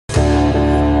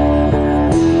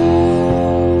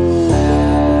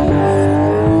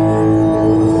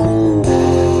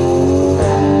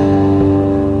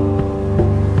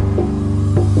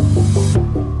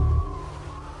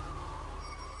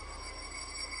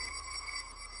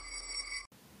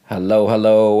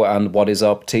Hello, and what is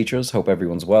up, teachers? Hope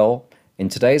everyone's well. In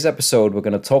today's episode, we're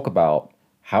going to talk about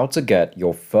how to get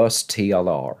your first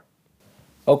TLR.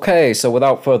 Okay, so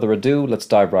without further ado, let's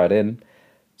dive right in.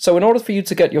 So in order for you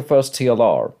to get your first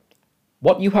TLR,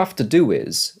 what you have to do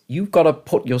is you've got to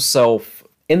put yourself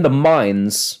in the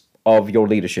minds of your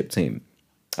leadership team.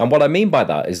 And what I mean by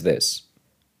that is this.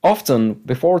 Often,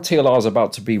 before a TLR is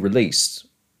about to be released,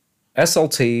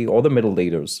 SLT or the middle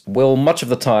leaders will, much of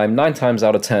the time, 9 times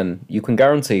out of 10, you can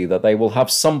guarantee that they will have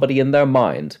somebody in their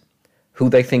mind who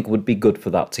they think would be good for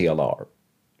that TLR,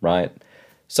 right?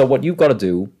 So what you've got to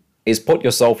do is put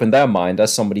yourself in their mind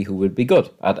as somebody who would be good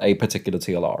at a particular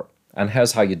TLR. And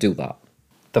here's how you do that.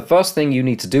 The first thing you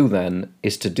need to do then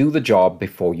is to do the job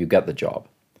before you get the job.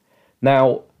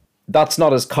 Now, that's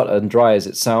not as cut and dry as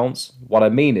it sounds. What I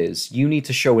mean is you need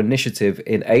to show initiative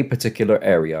in a particular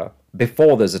area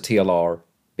before there's a TLR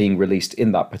being released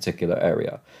in that particular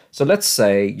area. So let's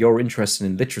say you're interested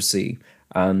in literacy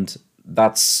and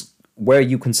that's where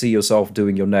you can see yourself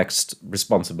doing your next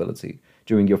responsibility,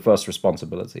 doing your first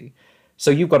responsibility.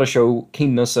 So you've got to show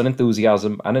keenness and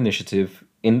enthusiasm and initiative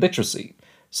in literacy.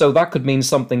 So that could mean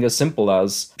something as simple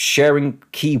as sharing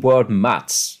keyword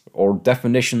maths or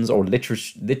definitions or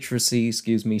literacy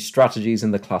strategies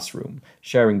in the classroom,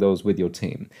 sharing those with your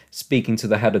team, speaking to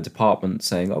the head of department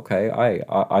saying, okay,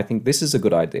 I think this is a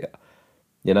good idea.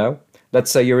 You know,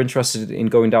 let's say you're interested in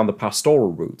going down the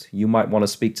pastoral route. You might want to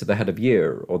speak to the head of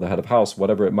year or the head of house,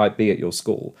 whatever it might be at your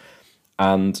school,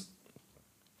 and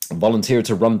volunteer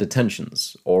to run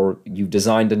detentions, or you've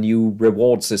designed a new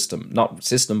reward system,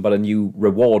 but a new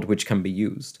reward which can be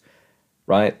used,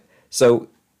 right? So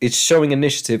it's showing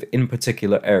initiative in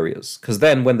particular areas, because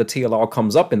then when the TLR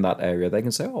comes up in that area, they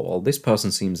can say, oh, well, this person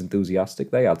seems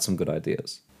enthusiastic. They had some good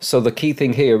ideas. So the key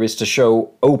thing here is to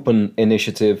show open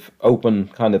initiative, open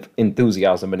kind of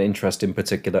enthusiasm and interest in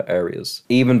particular areas,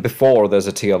 even before there's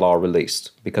a TLR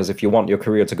released. Because if you want your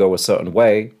career to go a certain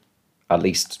way, at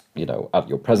least, you know, at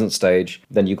your present stage,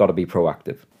 then you've got to be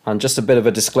proactive. And just a bit of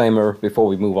a disclaimer before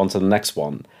we move on to the next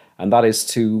one, and that is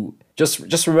to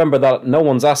just remember that no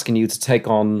one's asking you to take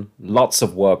on lots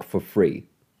of work for free.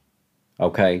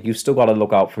 Okay, you've still got to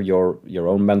look out for your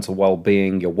own mental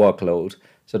well-being, your workload.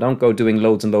 So don't go doing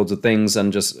loads and loads of things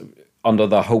and just under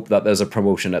the hope that there's a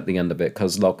promotion at the end of it,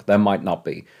 because look, there might not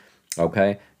be.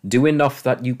 Okay, do enough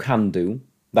that you can do,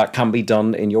 that can be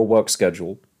done in your work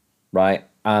schedule, right?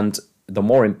 And the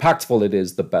more impactful it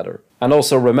is, the better. And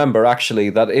also remember, actually,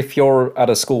 that if you're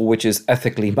at a school which is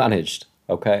ethically managed,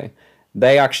 okay,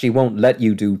 they actually won't let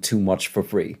you do too much for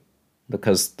free,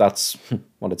 because that's,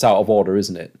 well, it's out of order,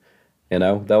 isn't it? You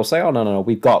know, they'll say, oh, no,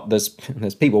 we've got there's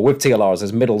people with TLRs,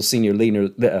 there's middle senior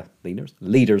leaders,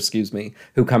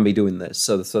 who can be doing this.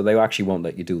 So they actually won't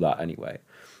let you do that anyway.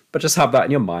 But just have that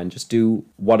in your mind. Just do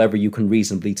whatever you can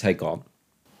reasonably take on.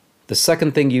 The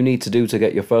second thing you need to do to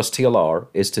get your first TLR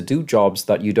is to do jobs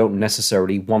that you don't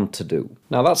necessarily want to do.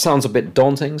 Now, that sounds a bit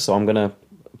daunting, so I'm going to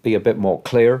be a bit more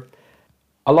clear.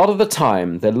 A lot of the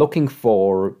time, they're looking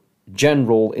for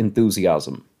general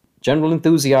enthusiasm,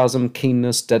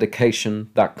 keenness, dedication,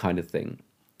 that kind of thing.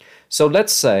 So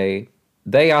let's say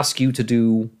they ask you to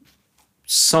do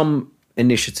some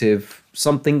initiative,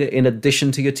 something in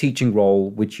addition to your teaching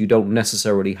role, which you don't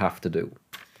necessarily have to do,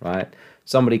 right?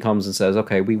 Somebody comes and says,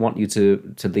 okay, we want you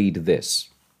to lead this,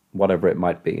 whatever it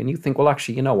might be. And you think, well,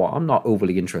 actually, you know what? I'm not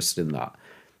overly interested in that.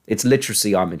 It's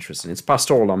literacy I'm interested in. It's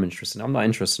pastoral I'm interested in. I'm not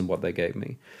interested in what they gave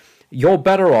me. You're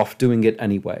better off doing it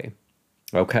anyway,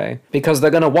 okay? Because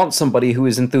they're going to want somebody who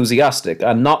is enthusiastic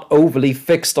and not overly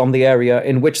fixed on the area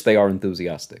in which they are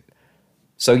enthusiastic.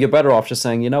 So you're better off just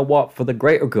saying, you know what? For the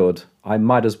greater good, I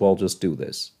might as well just do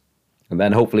this. And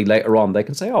then hopefully later on they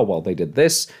can say, oh, well, they did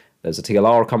this. There's a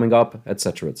TLR coming up,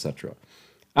 etc., etc.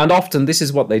 And often this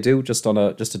is what they do, just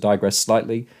to digress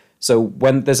slightly. So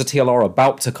when there's a TLR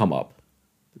about to come up,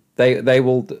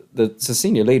 the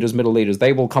senior leaders, middle leaders,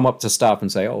 they will come up to staff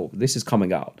and say, oh, this is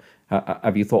coming out.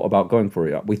 Have you thought about going for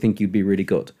it? We think you'd be really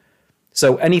good.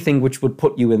 So anything which would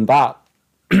put you in that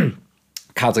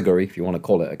category, if you want to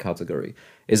call it a category,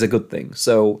 is a good thing.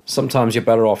 So sometimes you're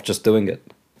better off just doing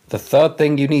it. The third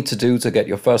thing you need to do to get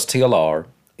your first TLR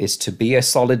is to be a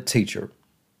solid teacher.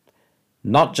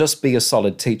 Not just be a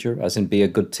solid teacher, as in be a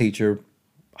good teacher,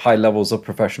 high levels of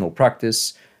professional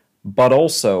practice, but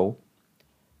also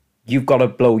you've got to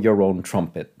blow your own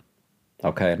trumpet.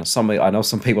 Okay, and I know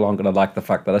some people aren't going to like the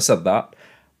fact that I said that,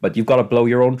 but you've got to blow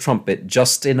your own trumpet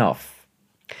just enough.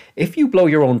 If you blow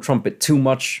your own trumpet too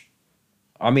much,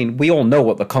 I mean, we all know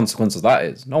what the consequence of that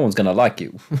is. No one's going to like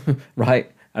you,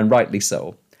 right? And rightly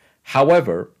so.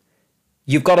 However,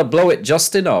 you've got to blow it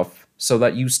just enough so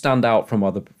that you stand out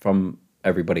from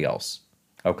everybody else.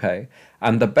 Okay?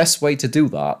 And the best way to do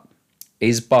that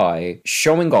is by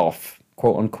showing off,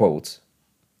 quote unquote,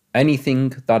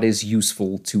 anything that is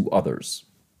useful to others.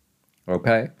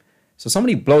 Okay? So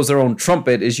somebody who blows their own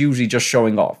trumpet is usually just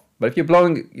showing off. But if you're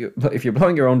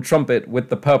blowing your own trumpet with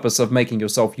the purpose of making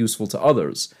yourself useful to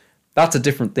others, that's a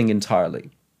different thing entirely.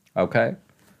 Okay?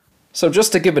 So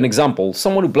just to give an example,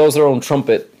 someone who blows their own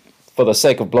trumpet for the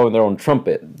sake of blowing their own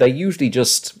trumpet, they usually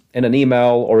just, in an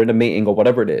email or in a meeting or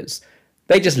whatever it is,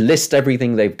 they just list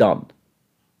everything they've done.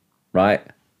 Right?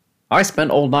 I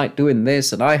spent all night doing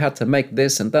this, and I had to make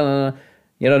this, and da.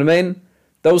 You know what I mean?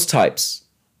 Those types.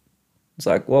 It's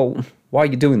like, well, why are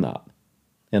you doing that?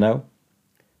 You know?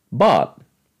 But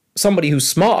somebody who's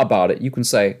smart about it, you can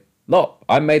say, look,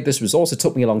 I made this resource, it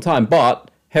took me a long time,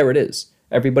 but here it is.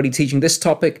 Everybody teaching this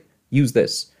topic, use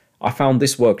this. I found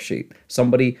this worksheet.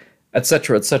 Somebody,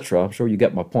 etc., etc. I'm sure you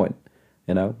get my point.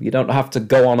 You know, you don't have to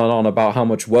go on and on about how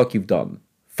much work you've done.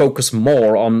 Focus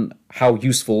more on how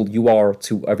useful you are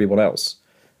to everyone else.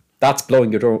 That's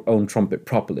blowing your own trumpet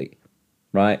properly,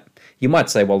 right? You might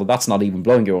say, well, that's not even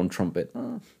blowing your own trumpet.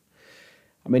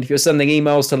 I mean, if you're sending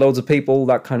emails to loads of people,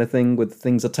 that kind of thing with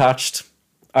things attached,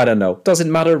 I don't know.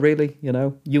 Doesn't matter really, you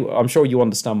know? I'm sure you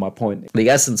understand my point. The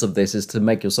essence of this is to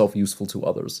make yourself useful to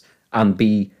others and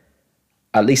be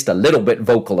at least a little bit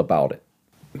vocal about it.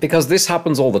 Because this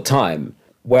happens all the time,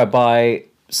 whereby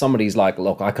somebody's like,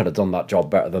 look, I could have done that job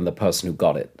better than the person who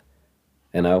got it.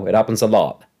 You know, it happens a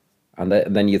lot. And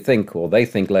then you think, or they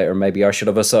think later, maybe I should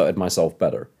have asserted myself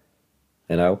better.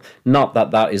 You know, not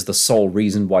that that is the sole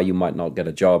reason why you might not get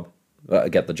a job,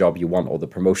 get the job you want or the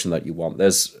promotion that you want.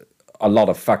 There's a lot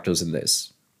of factors in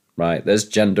this, right? There's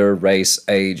gender, race,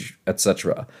 age,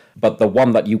 etc. But the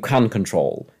one that you can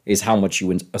control is how much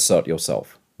you assert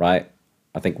yourself, right?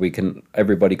 I think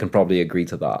everybody can probably agree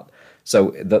to that.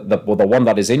 So the one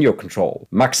that is in your control,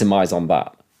 maximize on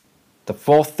that. The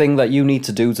fourth thing that you need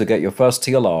to do to get your first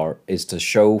TLR is to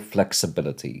show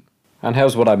flexibility. And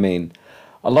here's what I mean.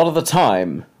 A lot of the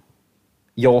time,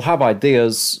 you'll have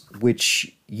ideas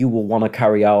which you will want to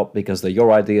carry out because they're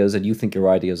your ideas and you think your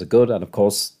ideas are good, and of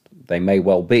course, they may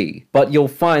well be. But you'll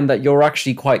find that you're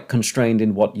actually quite constrained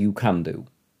in what you can do,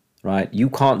 right?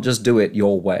 You can't just do it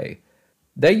your way.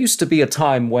 There used to be a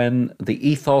time when the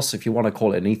ethos, if you want to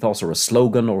call it an ethos or a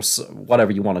slogan or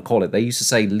whatever you want to call it, they used to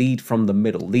say lead from the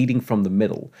middle, leading from the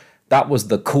middle. That was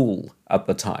the cool at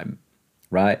the time,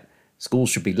 right?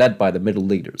 Schools should be led by the middle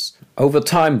leaders. Over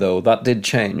time, though, that did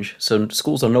change. So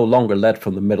schools are no longer led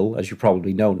from the middle, as you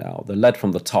probably know now. They're led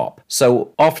from the top.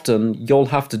 So often, you'll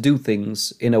have to do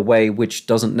things in a way which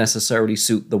doesn't necessarily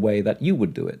suit the way that you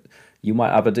would do it. You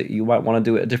might want to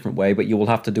do it a different way, but you will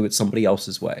have to do it somebody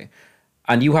else's way.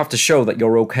 And you have to show that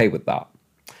you're okay with that.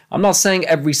 I'm not saying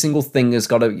every single thing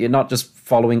you're not just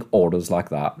following orders like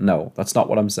that. No, that's not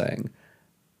what I'm saying.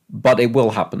 But it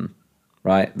will happen,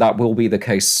 right? That will be the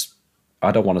case.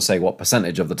 I don't want to say what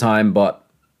percentage of the time, but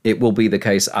it will be the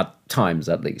case at times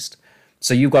at least.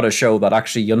 So you've got to show that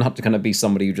actually you're not going to be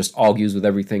somebody who just argues with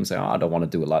everything, saying, I don't want to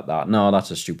do it like that. No, that's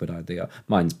a stupid idea.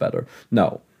 Mine's better.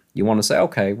 No, you want to say,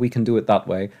 okay, we can do it that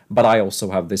way, but I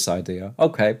also have this idea.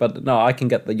 Okay, but no, I can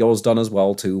get yours done as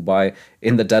well too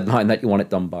in the deadline that you want it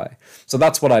done by. So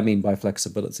that's what I mean by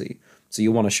flexibility. So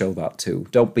you want to show that too.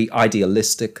 Don't be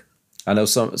idealistic. I know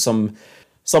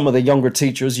some of the younger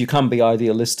teachers, you can be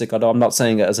idealistic. I'm not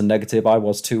saying it as a negative. I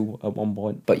was too at one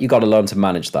point. But you got to learn to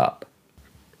manage that.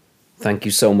 Thank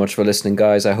you so much for listening,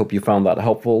 guys. I hope you found that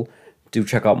helpful. Do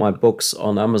check out my books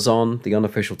on Amazon, The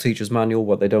Unofficial Teacher's Manual,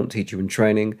 What They Don't Teach You in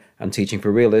Training, and Teaching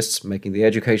for Realists, Making the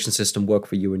Education System Work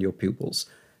for You and Your Pupils.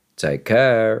 Take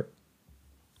care.